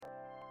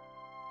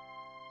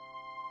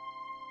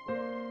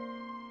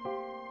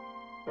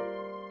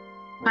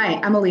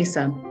Hi, I'm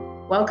Elisa.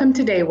 Welcome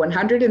to day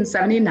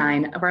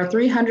 179 of our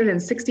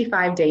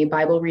 365-day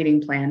Bible reading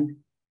plan.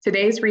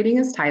 Today's reading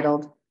is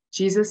titled,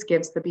 Jesus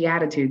Gives the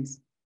Beatitudes.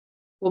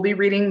 We'll be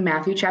reading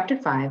Matthew chapter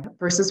 5,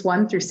 verses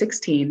 1 through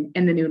 16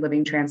 in the New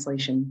Living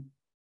Translation.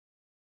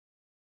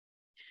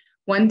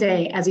 One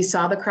day, as he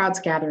saw the crowds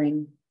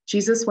gathering,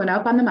 Jesus went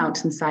up on the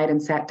mountainside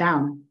and sat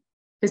down.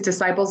 His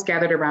disciples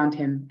gathered around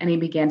him, and he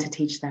began to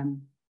teach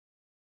them.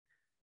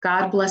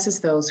 God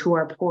blesses those who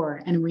are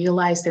poor and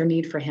realize their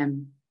need for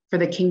him, for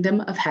the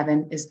kingdom of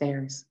heaven is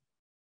theirs.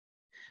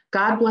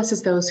 God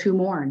blesses those who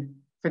mourn,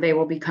 for they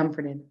will be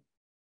comforted.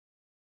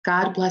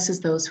 God blesses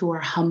those who are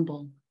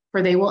humble,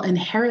 for they will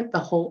inherit the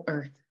whole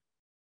earth.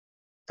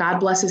 God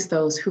blesses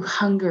those who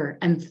hunger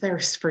and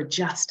thirst for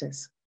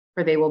justice,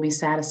 for they will be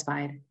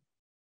satisfied.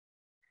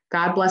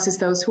 God blesses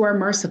those who are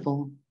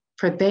merciful,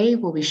 for they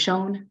will be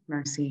shown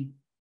mercy.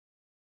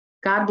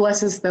 God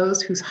blesses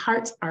those whose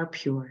hearts are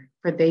pure,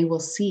 for they will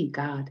see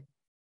God.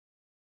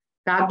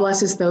 God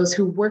blesses those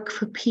who work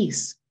for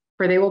peace,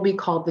 for they will be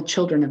called the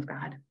children of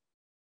God.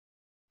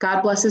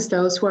 God blesses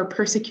those who are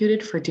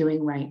persecuted for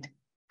doing right,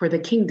 for the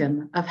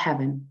kingdom of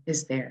heaven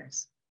is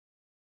theirs.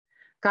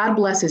 God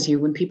blesses you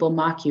when people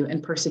mock you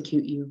and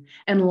persecute you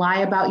and lie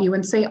about you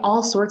and say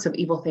all sorts of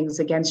evil things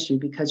against you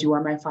because you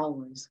are my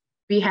followers.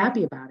 Be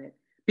happy about it.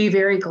 Be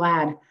very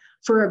glad,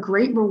 for a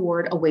great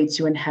reward awaits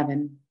you in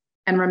heaven.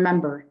 And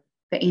remember,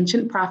 the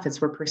ancient prophets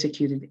were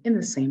persecuted in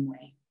the same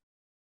way.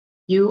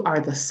 You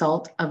are the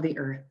salt of the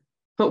earth.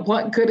 But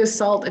what good is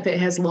salt if it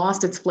has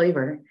lost its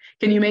flavor?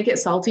 Can you make it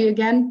salty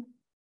again?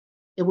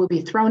 It will be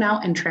thrown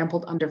out and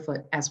trampled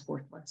underfoot as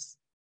worthless.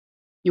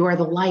 You are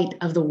the light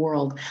of the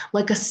world,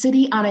 like a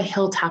city on a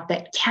hilltop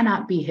that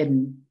cannot be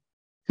hidden.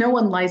 No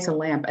one lights a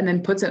lamp and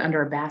then puts it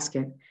under a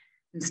basket.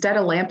 Instead,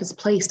 a lamp is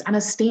placed on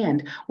a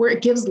stand where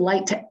it gives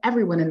light to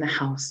everyone in the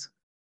house.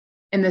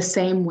 In the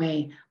same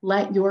way,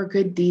 let your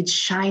good deeds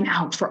shine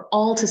out for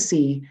all to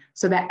see,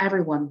 so that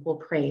everyone will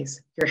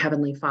praise your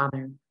heavenly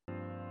Father.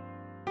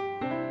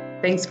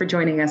 Thanks for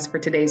joining us for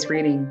today's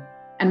reading.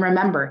 And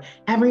remember,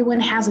 everyone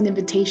has an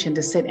invitation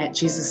to sit at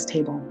Jesus'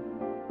 table.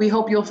 We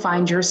hope you'll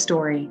find your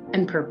story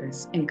and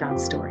purpose in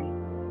God's story.